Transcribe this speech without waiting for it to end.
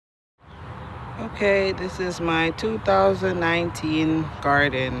Okay, this is my 2019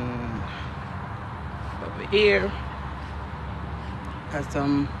 garden. Over here, got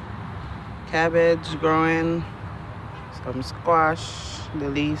some cabbage growing, some squash. The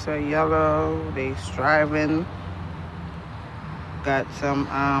leaves are yellow, they striving. Got some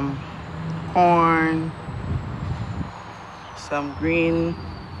corn, some green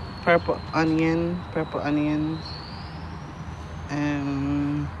purple onions,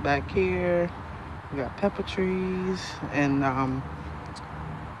 and back here we got pepper trees and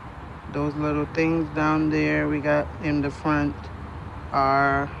those little things down there we got in the front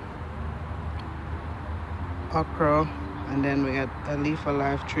are okra, and then we got a leaf of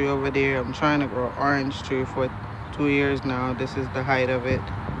life tree over there. I'm trying to grow orange tree for 2 years now. This is the height of it.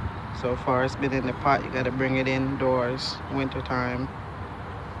 So far it's been in the pot. You got to bring it indoors winter time.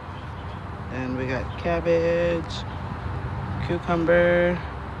 And we got cabbage, cucumber,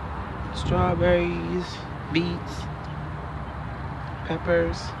 strawberries, beets,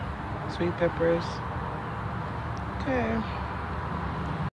 peppers, sweet peppers. Okay.